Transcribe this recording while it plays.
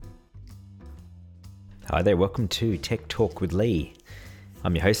Hi there, welcome to Tech Talk with Lee.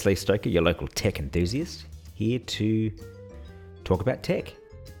 I'm your host, Lee Stoker, your local tech enthusiast, here to talk about tech.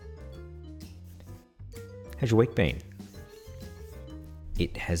 How's your week been?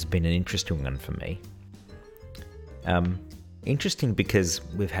 It has been an interesting one for me. Interesting because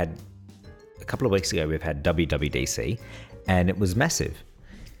a couple of weeks ago, we've had WWDC, and it was massive.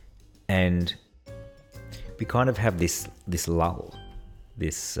 And we kind of have this lull,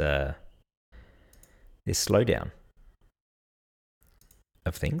 this slowdown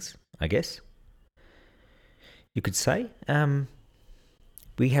of things, I guess you could say.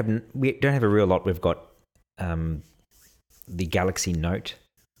 We don't have a real lot. We've got the Galaxy Note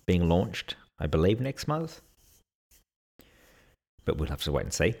being launched, I believe, next month, but we'll have to wait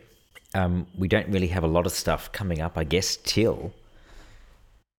and see. We don't really have a lot of stuff coming up, I guess, till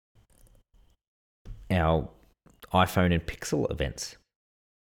our iPhone and Pixel events.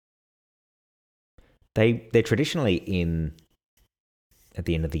 They're traditionally at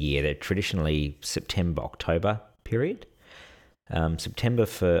the end of the year. They're traditionally September, October period. September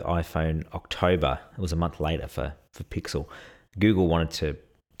for iPhone, October, it was a month later for Pixel. Google wanted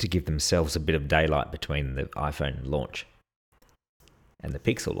to give themselves a bit of daylight between the iPhone launch and the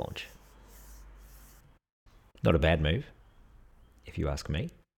Pixel launch. Not a bad move, if you ask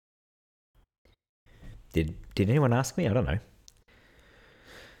me. Did anyone ask me? I don't know.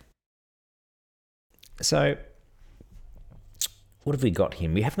 So, what have we got here?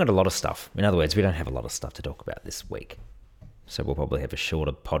 We haven't got a lot of stuff. In other words, we don't have a lot of stuff to talk about this week. So we'll probably have a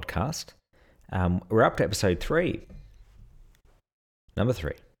shorter podcast. We're up to episode 3. Number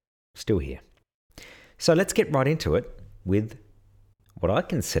 3. Still here. So let's get right into it with what I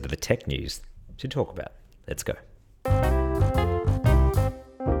consider the tech news to talk about. Let's go.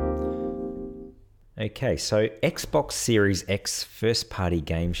 Okay, so Xbox Series X first-party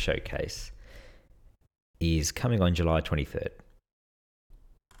game showcase is coming on July 23rd.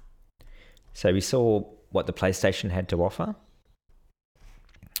 So we saw what the PlayStation had to offer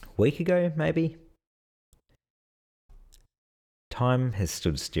a week ago, maybe. Time has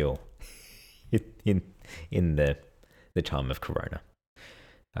stood still in the time of Corona,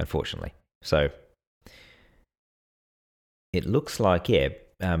 unfortunately. So it looks like,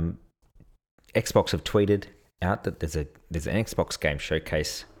 Xbox have tweeted out that there's an Xbox game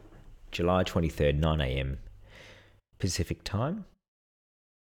showcase July 23rd, 9 a.m. Pacific time.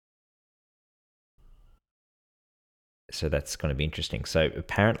 So that's going to be interesting. So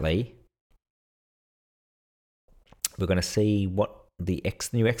apparently, we're going to see what the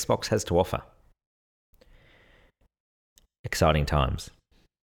new Xbox has to offer. Exciting times.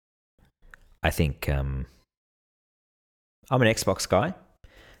 I think I'm an Xbox guy.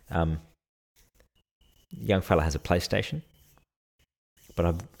 Young fella has a PlayStation.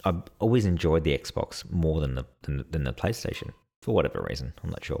 But I've always enjoyed the Xbox more than the PlayStation for whatever reason. I'm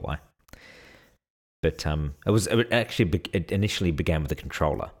not sure why. But it initially began with the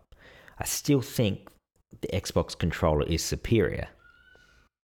controller. I still think the Xbox controller is superior.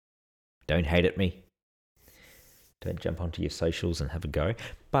 Don't hate at me. Don't jump onto your socials and have a go.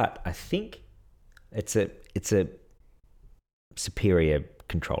 But I think it's a superior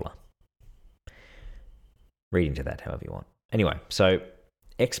controller. Read into that however you want. Anyway, so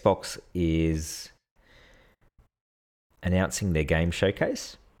Xbox is announcing their game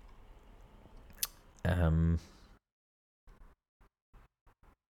showcase.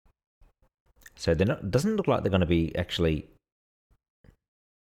 So doesn't look like they're going to be actually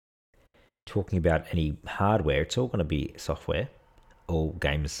talking about any hardware. It's all going to be software, all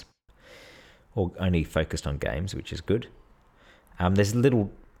games, or only focused on games, which is good. There's little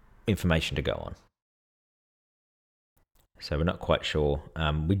information to go on. So we're not quite sure.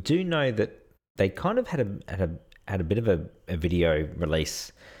 We do know that they kind of had a bit of a video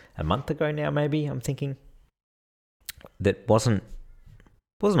release a month ago now, maybe, I'm thinking, that wasn't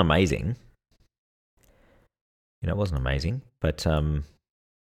amazing. It wasn't amazing, but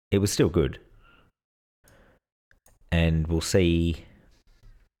it was still good. And we'll see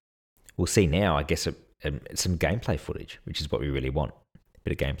now, I guess, some gameplay footage, which is what we really want, a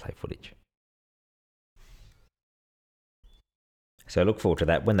bit of gameplay footage. So I look forward to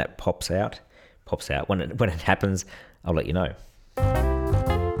that. When that pops out, when it happens, I'll let you know.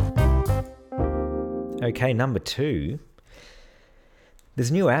 Okay, number 2. There's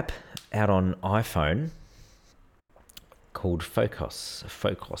a new app out on iPhone called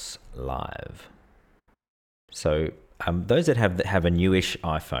Focus Live. So those that have a newish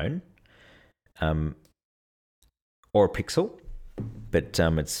iPhone or a Pixel, but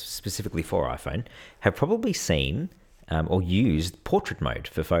it's specifically for iPhone, have probably seen or used portrait mode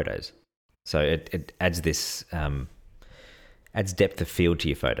for photos. So it adds this adds depth of field to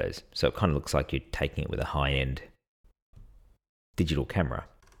your photos. So it kind of looks like you're taking it with a high-end digital camera.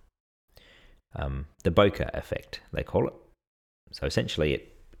 The bokeh effect, they call it. So essentially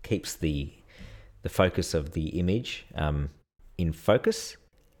it keeps the focus of the image in focus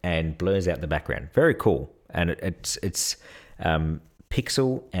and blurs out the background. Very cool. And it's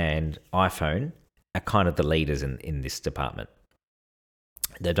Pixel and iPhone are kind of the leaders in this department.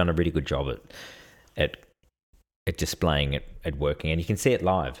 They've done a really good job at displaying it at working, and you can see it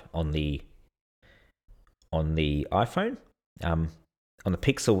live on the iPhone. On the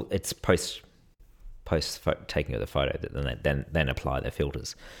Pixel, it's post taking of the photo that then apply their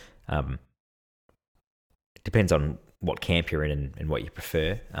filters. It depends on what camp you're in and what you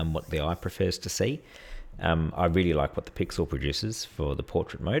prefer, what the eye prefers to see. I really like what the Pixel produces for the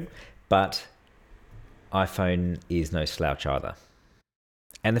portrait mode, but iPhone is no slouch either.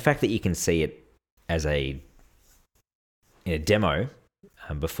 And the fact that you can see it as in a demo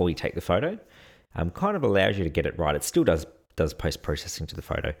before you take the photo kind of allows you to get it right. It still does post-processing to the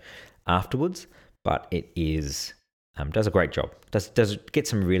photo afterwards, but it is does a great job. Does get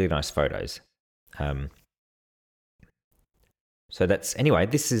some really nice photos. So that's, anyway,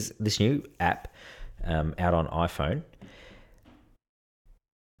 this new app out on iPhone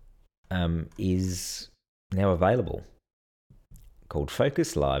is now available, called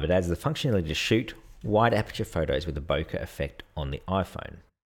Focus Live. It adds the functionality to shoot wide aperture photos with the bokeh effect on the iPhone.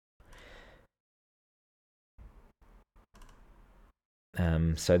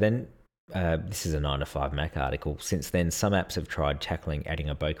 So then, this is a 9to5Mac article. Since then, some apps have tried tackling adding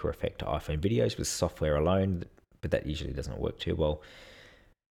a bokeh effect to iPhone videos with software alone, but that usually doesn't work too well.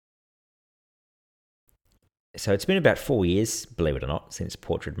 So it's been about 4 years, believe it or not, since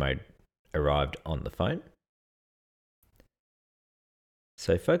portrait mode arrived on the phone.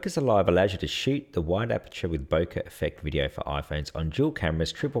 So Focus Alive allows you to shoot the wide aperture with bokeh effect video for iPhones on dual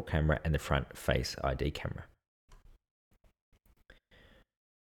cameras, triple camera, and the front Face ID camera.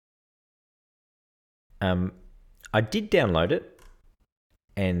 I did download it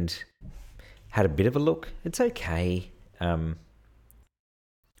and had a bit of a look. It's okay. I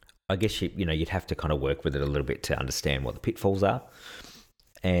guess you'd have to kind of work with it a little bit to understand what the pitfalls are,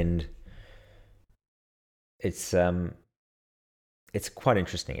 and it's quite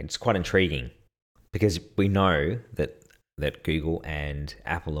interesting. It's quite intriguing because we know that Google and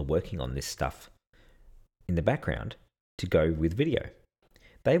Apple are working on this stuff in the background to go with video.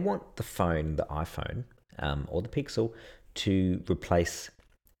 They want the phone, the iPhone, or the Pixel to replace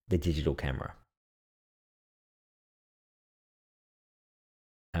the digital camera.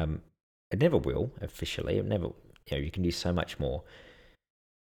 It never will officially. It never. You can do so much more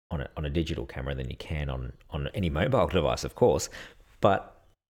on a digital camera than you can on any mobile device, of course. But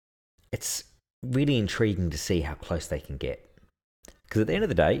it's really intriguing to see how close they can get. Because at the end of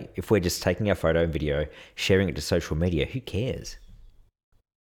the day, if we're just taking our photo and video, sharing it to social media, who cares?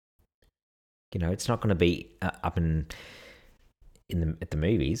 It's not going to be up at the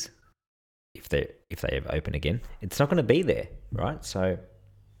movies if they ever open again. It's not going to be there, right? So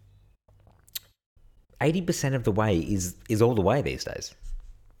 80% of the way is all the way these days.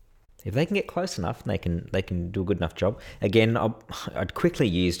 If they can get close enough, they can do a good enough job. Again, I'd quickly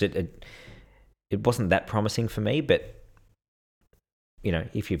used it. It wasn't that promising for me, but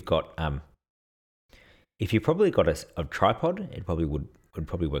if you've got if you probably got a tripod, it probably would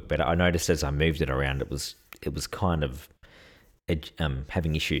probably work better. I noticed as I moved it around, it was kind of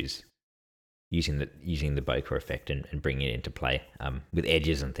having issues using the bokeh effect and bringing it into play with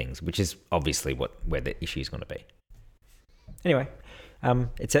edges and things, which is obviously where the issue is going to be. Anyway,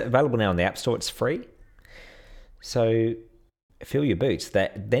 it's available now on the App Store. It's free. So fill your boots.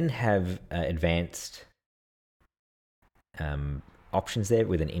 That then have advanced options there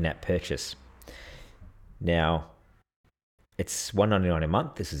with an in-app purchase. Now, it's $1.99 a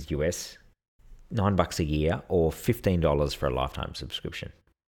month. This is US, $9 a year, or $15 for a lifetime subscription.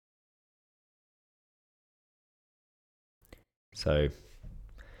 So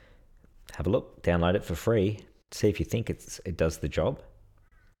have a look, download it for free, see if you think it does the job.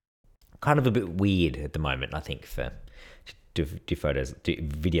 Kind of a bit weird at the moment, I think, to do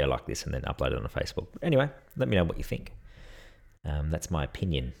video like this and then upload it on Facebook. Anyway, let me know what you think. That's my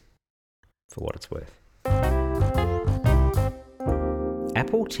opinion for what it's worth.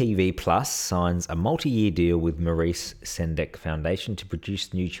 Apple TV Plus signs a multi-year deal with Maurice Sendak Foundation to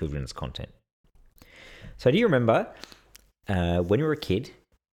produce new children's content. So do you remember when you were a kid,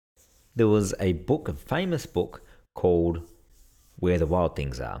 there was a famous book called Where the Wild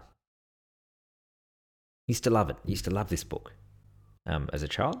Things Are? Used to love it. Used to love this book as a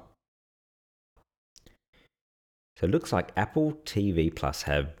child. So it looks like Apple TV Plus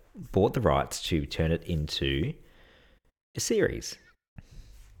have bought the rights to turn it into a series.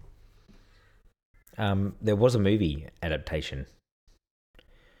 There was a movie adaptation.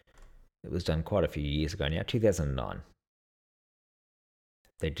 It was done quite a few years ago now, 2009.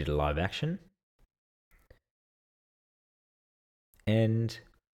 They did a live action. And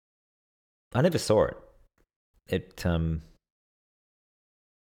I never saw it.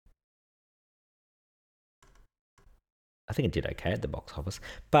 I think it did okay at the box office.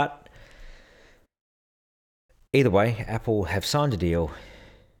 But either way, Apple have signed a deal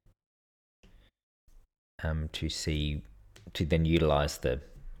to then utilize the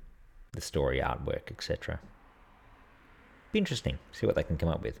story, artwork, etc. Be interesting. See what they can come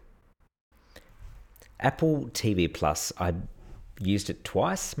up with. Apple TV Plus, I used it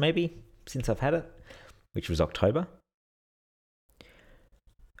twice maybe since I've had it, which was October.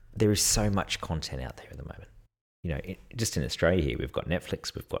 There is so much content out there at the moment. You know, just in Australia here, we've got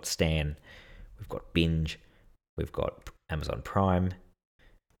Netflix, we've got Stan, we've got Binge, we've got Amazon Prime,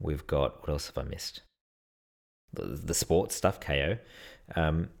 we've got, what else have I missed? The sports stuff, KO.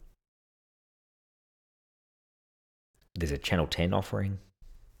 There's a Channel 10 offering,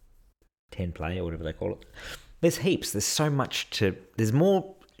 10 Play or whatever they call it. There's heaps. There's so much there's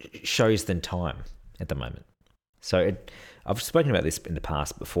more shows than time at the moment. So I've spoken about this in the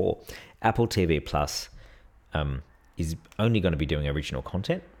past before. Apple TV Plus is only going to be doing original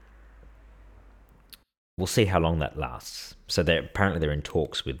content. We'll see how long that lasts. So apparently they're in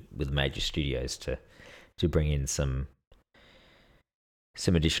talks with major studios to bring in some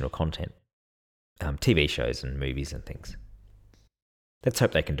additional content, TV shows and movies and things. Let's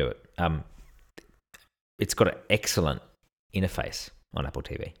hope they can do it. It's got an excellent interface on Apple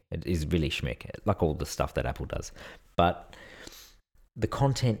TV. It is really schmick, like all the stuff that Apple does. But the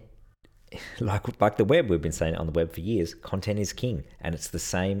content, like the web, we've been saying on the web for years, content is king, and it's the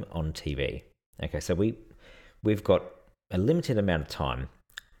same on TV. Okay, so we've got a limited amount of time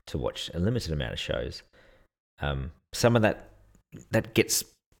to watch a limited amount of shows. Some of that gets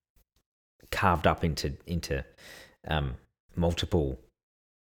carved up into multiple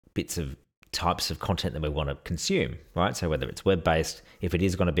bits of types of content that we want to consume, right? So whether it's web-based, if it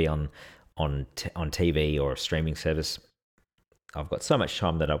is going to be on TV or a streaming service, I've got so much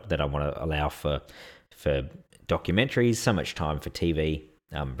time that I want to allow for documentaries, so much time for TV,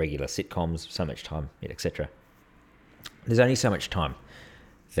 regular sitcoms, so much time, etc. There's only so much time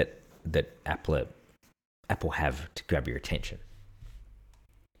that Apple have to grab your attention.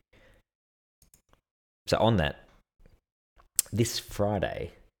 So on that, this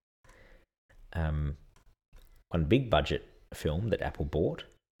Friday, one big budget film that Apple bought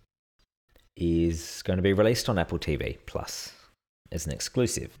is going to be released on Apple TV Plus as an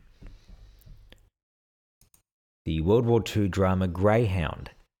exclusive. The World War II drama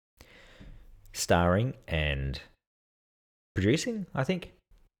Greyhound, starring and producing, I think,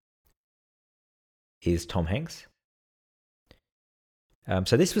 is Tom Hanks.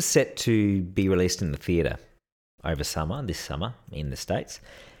 So this was set to be released in the theatre this summer in the States,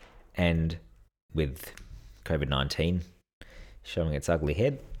 and with COVID-19 showing its ugly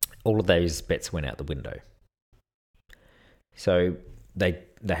head, all of those bets went out the window. So they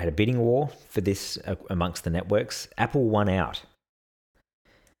had a bidding war for this amongst the networks. Apple won out.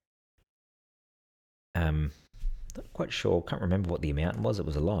 Not quite sure, can't remember what the amount was. It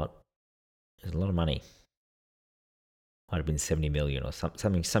was a lot. It was a lot of money. Might have been 70 million or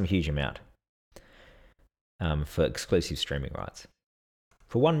some huge amount for exclusive streaming rights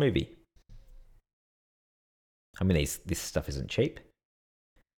for one movie. I mean, this stuff isn't cheap,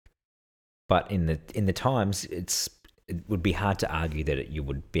 but in the times, it would be hard to argue that you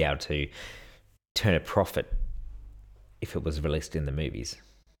would be able to turn a profit if it was released in the movies.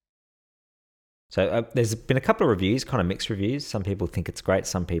 So there's been a couple of reviews, kind of mixed reviews. Some people think it's great.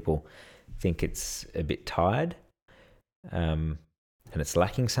 Some people think it's a bit tired. And it's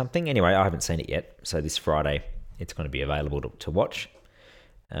lacking something. Anyway, I haven't seen it yet. So this Friday, it's going to be available to watch.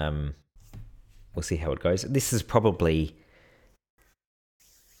 We'll see how it goes. This is probably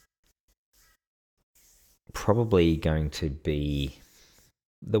going to be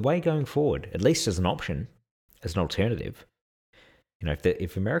the way going forward, at least as an option, as an alternative. You know,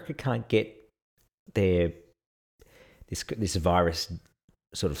 if America can't get this virus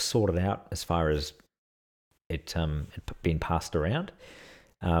sort of sorted out as far as it being passed around,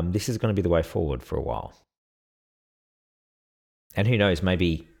 this is going to be the way forward for a while. And who knows,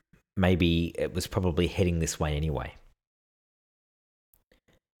 maybe it was probably heading this way anyway.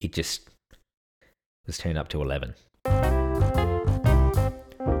 It just was turned up to 11.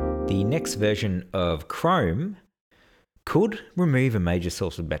 The next version of Chrome could remove a major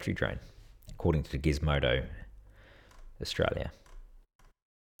source of battery drain, according to Gizmodo Australia.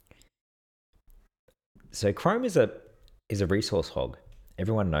 So Chrome is a resource hog.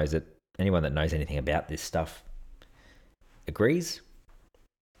 Everyone knows it. Anyone that knows anything about this stuff agrees.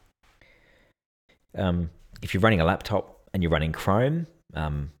 If you're running a laptop and you're running Chrome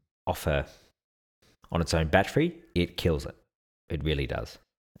on its own battery, it kills it. It really does.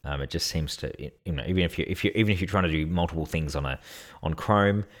 It just seems to, even if you're trying to do multiple things on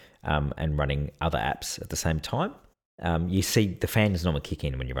Chrome and running other apps at the same time, you see the fan does normally kick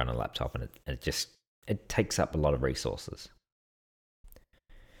in when you run a laptop, and it takes up a lot of resources.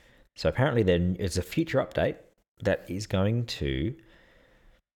 So apparently there is a future update that is going to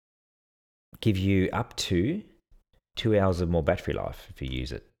give you up to 2 hours of more battery life if you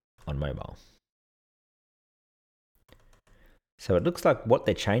use it on mobile. So it looks like what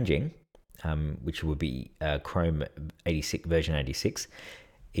they're changing, which will be Chrome 86 version 86,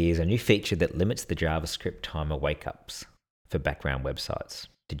 is a new feature that limits the JavaScript timer wake-ups for background websites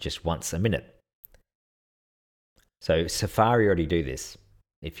to just once a minute. So Safari already do this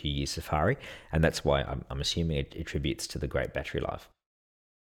if you use Safari, and that's why I'm assuming it attributes to the great battery life.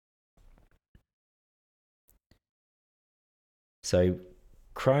 So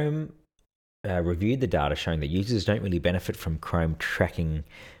Chrome reviewed the data showing that users don't really benefit from Chrome tracking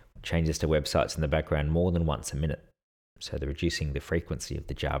changes to websites in the background more than once a minute. So they're reducing the frequency of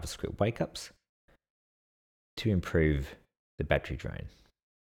the JavaScript wake-ups to improve the battery drain.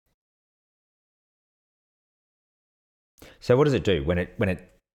 So what does it do when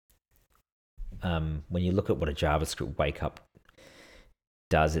you look at what a JavaScript wake-up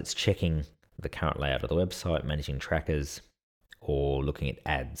does? It's checking the current layout of the website, managing trackers, or looking at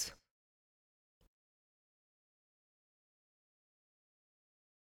ads.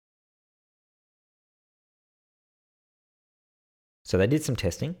 So they did some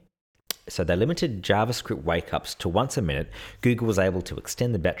testing. So they limited JavaScript wake-ups to once a minute. Google was able to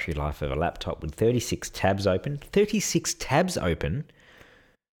extend the battery life of a laptop with 36 tabs open. 36 tabs open?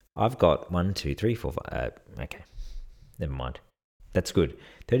 I've got 1, 2, 3, 4, 5. Okay, never mind. That's good.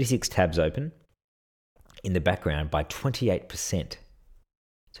 36 tabs open in the background by 28%.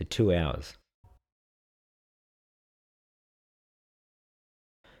 So 2 hours.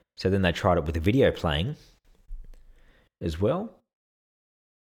 So then they tried it with the video playing as well,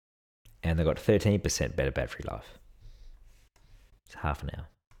 and they got 13% better battery life. It's half an hour.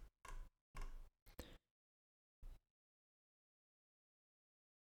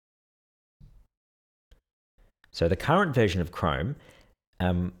 So the current version of Chrome,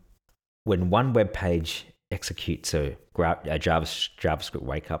 when one web page executes a JavaScript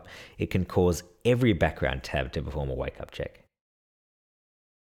wake-up, it can cause every background tab to perform a wake-up check.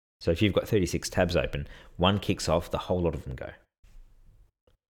 So if you've got 36 tabs open, one kicks off, the whole lot of them go.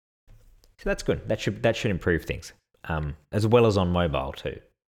 So that's good. That should improve things, as well as on mobile too.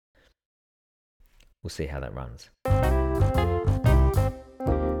 We'll see how that runs.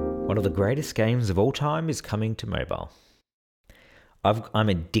 One of the greatest games of all time is coming to mobile. I'm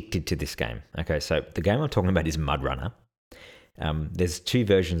addicted to this game. Okay, so the game I'm talking about is MudRunner. There's 2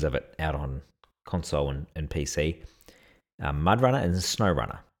 versions of it out on console and PC. MudRunner and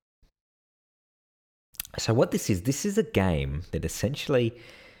SnowRunner. So what this is a game that essentially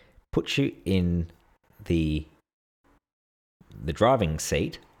puts you in the driving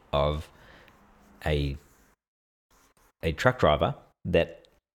seat of a truck driver that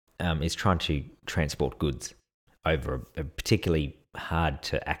is trying to transport goods over a particularly hard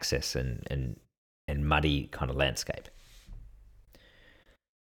to access and muddy kind of landscape.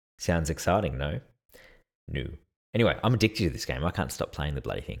 Sounds exciting, no? No. Anyway, I'm addicted to this game. I can't stop playing the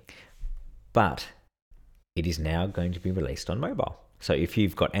bloody thing. But it is now going to be released on mobile. So if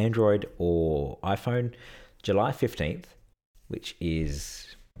you've got Android or iPhone, July 15th, which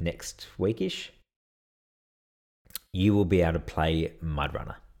is next weekish, you will be able to play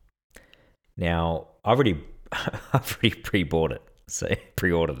MudRunner. Now, I've already pre-bought it, so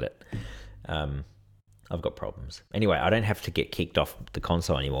pre-ordered it. I've got problems. Anyway, I don't have to get kicked off the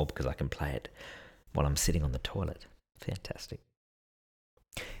console anymore because I can play it while I'm sitting on the toilet. Fantastic.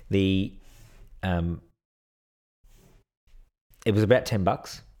 It was about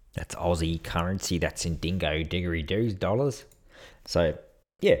 $10. That's Aussie currency. That's in dingo diggery doos dollars. So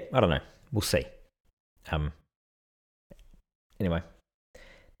yeah, I don't know. We'll see. Anyway,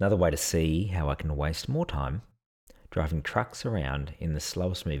 another way to see how I can waste more time driving trucks around in the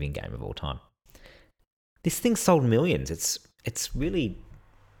slowest moving game of all time. This thing sold millions. It's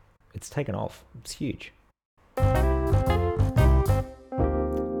taken off. It's huge.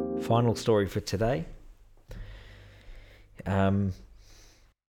 Final story for today Um,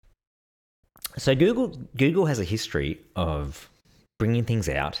 so Google has a history of bringing things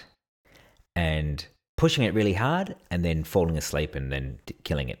out and pushing it really hard and then falling asleep and then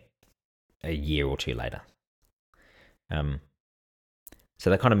killing it a year or two later. So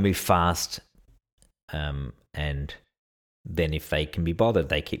they kind of move fast, and then if they can be bothered,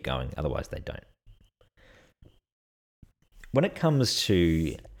 they keep going. Otherwise, they don't. When it comes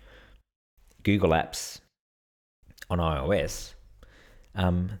to Google Apps on iOS,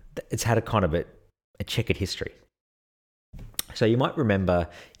 it's had a kind of a checkered history. So you might remember,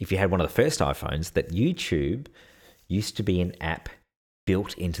 if you had one of the first iPhones, that YouTube used to be an app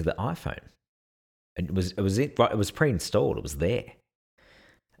built into the iPhone. It was pre-installed. It was there.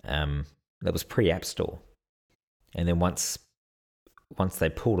 That was pre-App Store, and then once they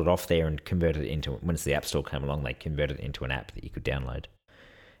pulled it off there and converted it into, once the App Store came along, they converted it into an app that you could download,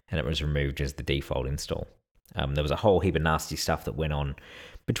 and it was removed as the default install. There was a whole heap of nasty stuff that went on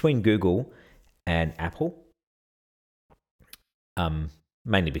between Google and Apple,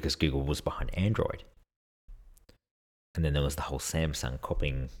 mainly because Google was behind Android, and then there was the whole Samsung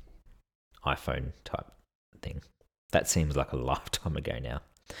copying iPhone type thing. That seems like a lifetime ago now.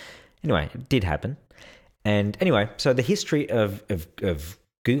 Anyway, it did happen. And anyway, so the history of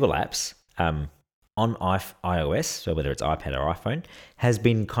Google Apps on iOS, so whether it's iPad or iPhone, has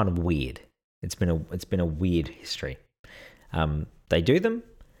been kind of weird. It's been a weird history. They do them,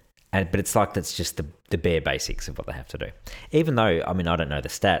 but it's like that's just the bare basics of what they have to do. Even though, I mean, I don't know the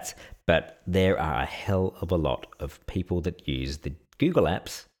stats, but there are a hell of a lot of people that use the Google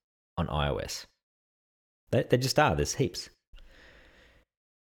Apps on iOS. They just are. There's heaps.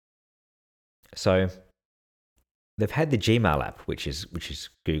 So they've had the Gmail app, which is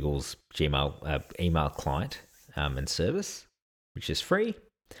Google's Gmail email client and service, which is free,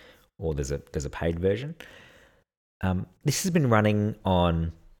 or there's a paid version. This has been running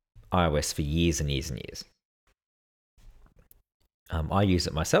on iOS for years and years and years. I use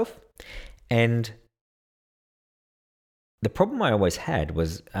it myself, and the problem I always had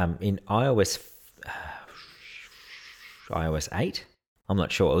was in iOS 8. I'm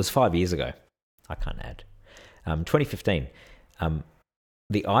not sure. It was 5 years ago. I can't add. 2015.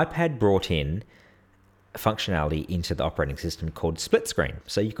 The iPad brought in functionality into the operating system called split screen.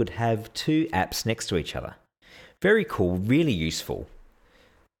 So you could have two apps next to each other. Very cool, really useful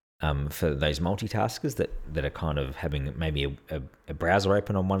for those multitaskers that are kind of having maybe a browser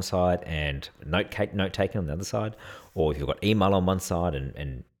open on one side and note taking on the other side, or if you've got email on one side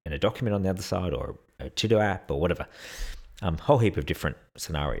and a document on the other side, or a to-do app or whatever. Whole heap of different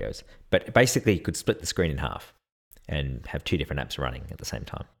scenarios. But basically, you could split the screen in half and have two different apps running at the same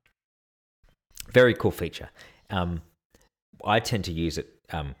time. Very cool feature. I tend to use it.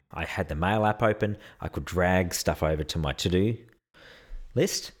 I had the mail app open. I could drag stuff over to my to-do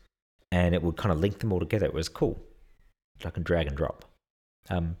list, and it would kind of link them all together. It was cool. I can drag and drop.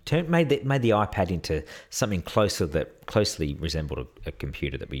 Made the iPad into something that closely resembled a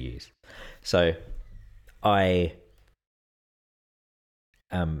computer that we use. So I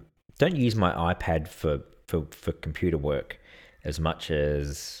don't use my iPad for computer work as much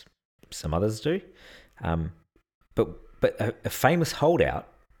as some others do. But a famous holdout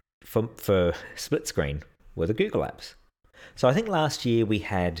for split screen were the Google apps. So I think last year we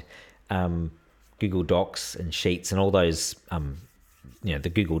had Google Docs and Sheets and all those,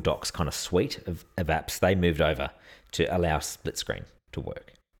 the Google Docs kind of suite of apps. They moved over to allow split screen to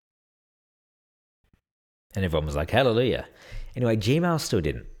work. And everyone was like, hallelujah. Anyway, Gmail still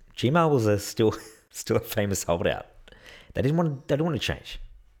didn't. Gmail was still a famous holdout. They didn't want to change.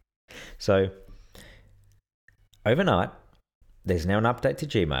 So overnight, there's now an update to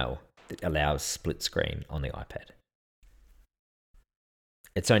Gmail that allows split screen on the iPad.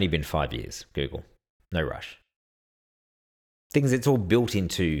 It's only been 5 years, Google. No rush. It's all built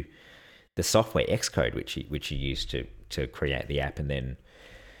into the software Xcode, which you use to create the app and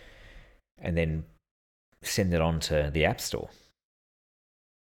then send it on to the App Store.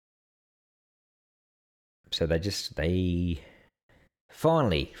 So they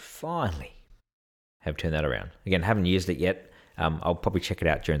finally have turned that around. Again, haven't used it yet. I'll probably check it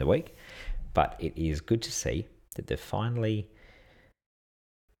out during the week, but it is good to see that they've finally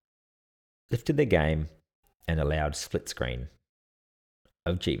lifted their game and allowed split screen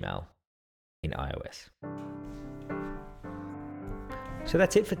of Gmail in iOS. So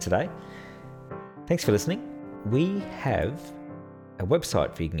that's it for today. Thanks for listening. We have a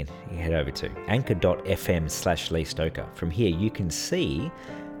website you can head over to, anchor.fm/Lee Stoker. From here, you can see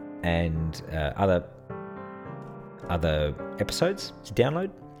and other episodes to download.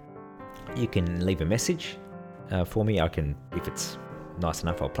 You can leave a message for me. I can, if it's nice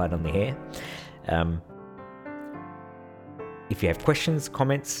enough, I'll play it on the air. If you have questions,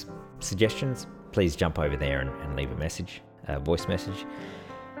 comments, suggestions, please jump over there and leave a message, a voice message.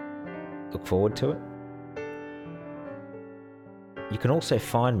 Look forward to it. You can also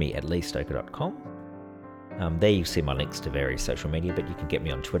find me at leestoker.com. There you see my links to various social media, but you can get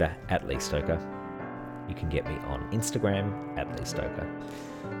me on Twitter at leestoker. You can get me on Instagram at leestoker.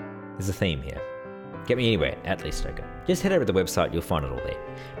 There's a theme here. Get me anywhere at leestoker. Just head over to the website, you'll find it all there.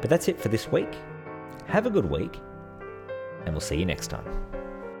 But that's it for this week. Have a good week, and we'll see you next time.